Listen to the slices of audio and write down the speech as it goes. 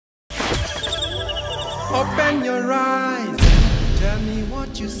Open your eyes, tell me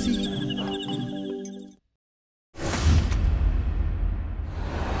what you see.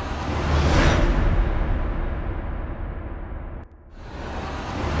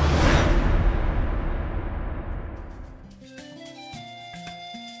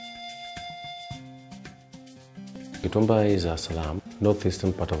 Gituamba is a slum,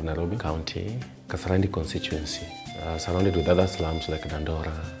 northeastern part of Nairobi County, Kasarani constituency, surrounded with other slums like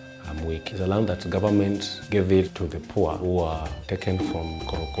Dandora, Mwiki. It's a land that government gave it to the poor who were taken from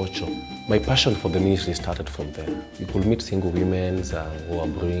Korokocho. My passion for the ministry started from there. You could meet single women who are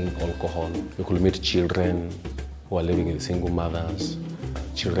brewing alcohol. You could meet children who are living with single mothers,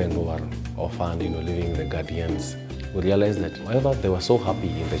 children who are orphaned, living with the guardians. We realized that however they were so happy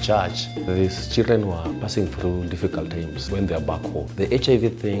in the church, these children were passing through difficult times when they are back home. The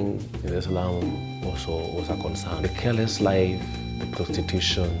HIV thing in the slum also was a concern. The careless life, the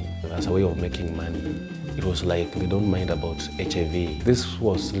prostitution, as a way of making money. It was like they don't mind about HIV. This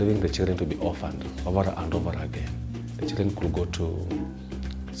was leaving the children to be orphaned over and over again. The children could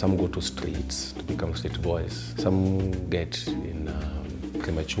some go to streets to become street boys. Some get in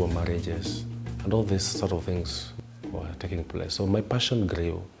premature marriages. And all these sort of things were taking place. So my passion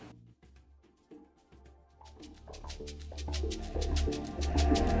grew.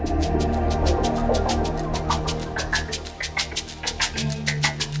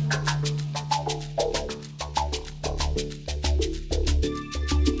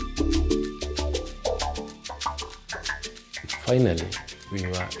 Finally, we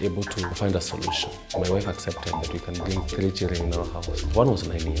were able to find a solution. My wife accepted that we can bring 3 children in our house. One was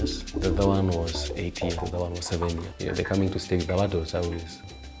 9 years, the other one was 8 years, the other one was 7 years. Yeah, they're coming to stay. The other daughter is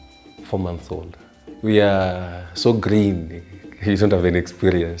 4 months old. We are so green, you don't have any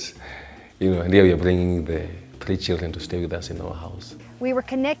experience. And here we are bringing the 3 children to stay with us in our house. We were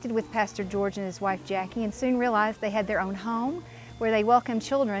connected with Pastor George and his wife Jackie and soon realized they had their own home where they welcomed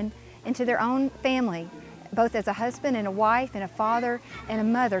children into their own family, both as a husband and a wife and a father and a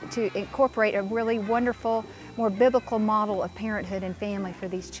mother, to incorporate a really wonderful, more biblical model of parenthood and family for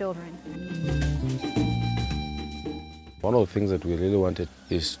these children. One of the things that we really wanted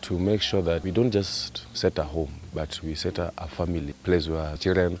is to make sure that we don't just set a home, but we set a family, place where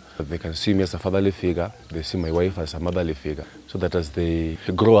children, they can see me as a fatherly figure, they see my wife as a motherly figure, so that as they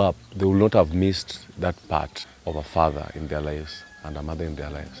grow up, they will not have missed that part of a father in their lives and a mother in their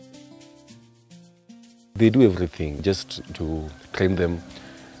lives. They do everything just to train them.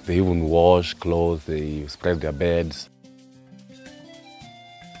 They even wash clothes, they spread their beds.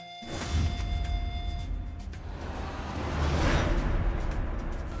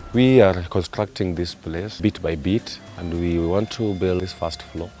 We are constructing this place bit by bit, and we want to build this first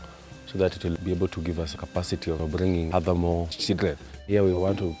floor so that it will be able to give us a capacity of bringing other more children. Here we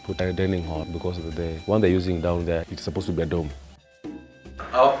want to put a dining hall because the one they're using down there, it's supposed to be a dome.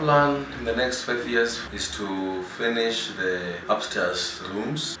 Our plan in the next 5 years is to finish the upstairs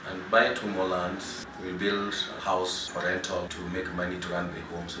rooms and buy 2 more lands. We build a house for rental to make money to run the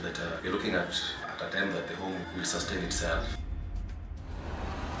home, so that we're looking at a time that the home will sustain itself.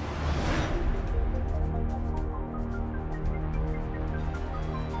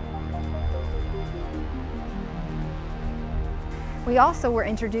 We also were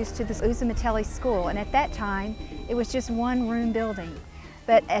introduced to this Uzamateli school, and at that time it was just 1-room building.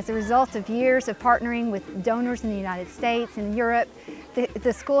 But as a result of years of partnering with donors in the United States and Europe,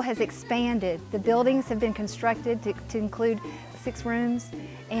 the school has expanded. The buildings have been constructed to include 6 rooms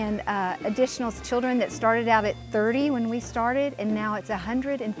and additional children that started out at 30 when we started, and now it's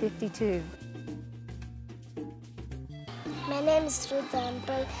 152. My name is Ruth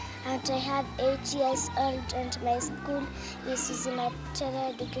Amboy, and I have 8 years old, and my school is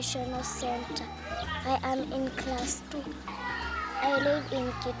Uzamateli Educational Center. I am in class 2. I live in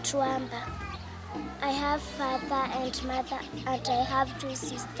Gituamba. I have father and mother, and I have 2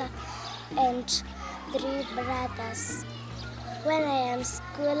 sisters and 3 brothers. When I am in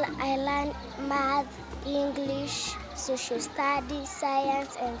school, I learn math, English, social studies,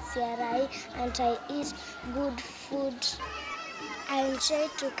 science, and CRI, and I eat good food. I enjoy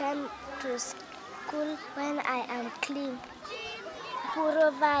to come to school when I am clean.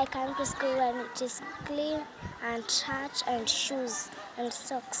 Moreover, I come to school when it is clean, and hat and shoes and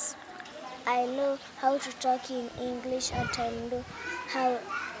socks. I know how to talk in English, and I know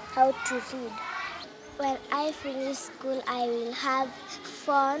how to read. When I finish school, I will have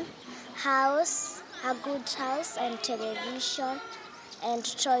phone, house, a good house, and television, and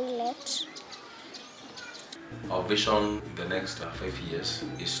toilet. Our vision in the next 5 years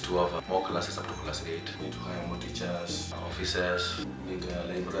is to have more classes up to class 8. We need to hire more teachers, officers, we need a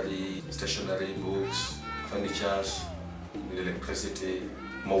library, stationery, books, furnitures, we need electricity,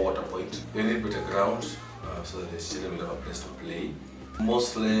 more water point. We need better ground so that the children will have a place to play.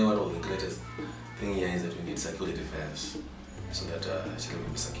 Mostly, one of the greatest thing here is that we need security fence so that children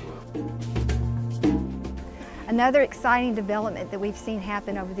will be secure. Another exciting development that we've seen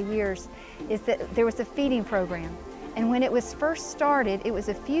happen over the years is that there was a feeding program. And when it was first started, it was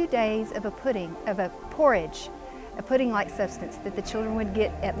a few days of a porridge, a pudding-like substance that the children would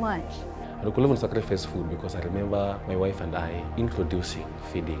get at lunch. I could even sacrifice food because I remember my wife and I introducing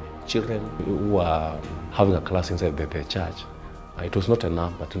feeding children who were having a class inside the church. It was not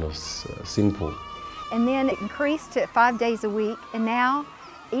enough, but it was simple. And then it increased to 5 days a week, and now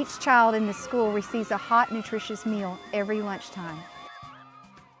each child in the school receives a hot, nutritious meal every lunchtime.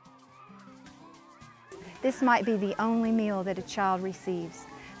 This might be the only meal that a child receives.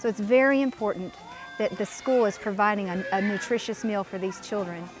 So it's very important that the school is providing a nutritious meal for these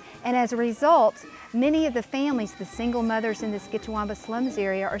children. And as a result, many of the families, the single mothers in this Gituamba slums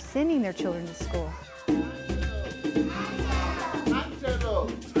area, are sending their children to school.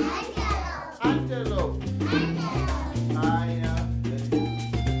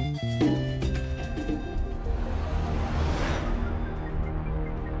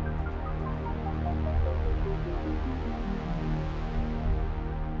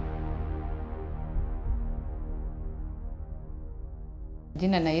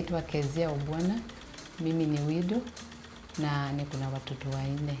 Jina naitwa Kezia Obwana, mimi ni widow na niko na watoto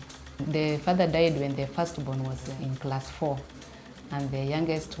 4. The father died when the firstborn was in class 4 and the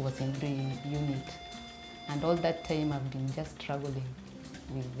youngest was in the unit. And all that time I've been just struggling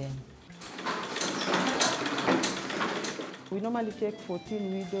with them. We normally take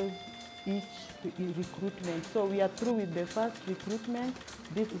 14 widows each recruitment. So we are through with the first recruitment.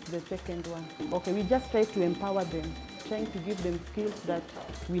 This is the second one. Okay, we just try to empower them, trying to give them skills that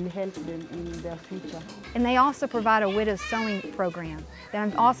will help them in their future. And they also provide a widow sewing program that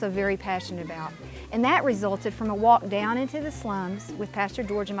I'm also very passionate about. And that resulted from a walk down into the slums with Pastor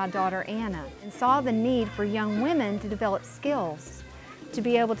George and my daughter Anna, and saw the need for young women to develop skills to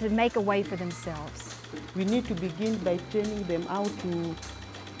be able to make a way for themselves. We need to begin by training them how to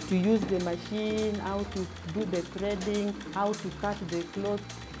use the machine, how to do the threading, how to cut the clothes.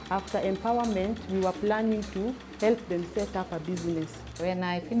 After empowerment, we were planning to help them set up a business. When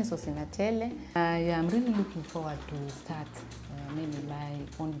I finish Osinatele, I am really looking forward to start maybe my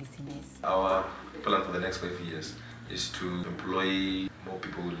own business. Our plan for the next 5 years is to employ more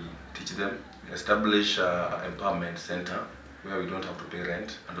people, teach them, establish an empowerment center where we don't have to pay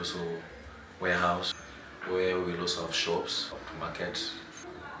rent, and also warehouse where we will also have shops to market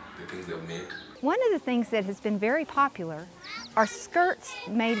the things they've made. One of the things that has been very popular are skirts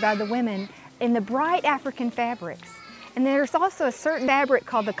made by the women in the bright African fabrics. And there's also a certain fabric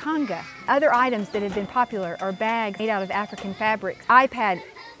called the kanga. Other items that have been popular are bags made out of African fabrics, iPad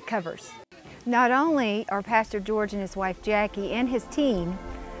covers. Not only are Pastor George and his wife Jackie and his team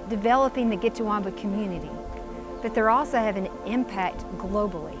developing the Gituamba community, but they're also having an impact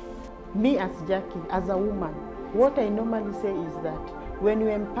globally. Me as Jackie, as a woman, what I normally say is that when you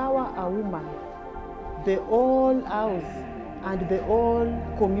empower a woman, the whole house and the whole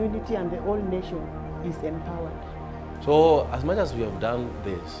community and the whole nation is empowered. So as much as we have done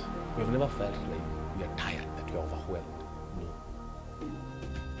this, we have never felt like we are tired, that we are overwhelmed. No.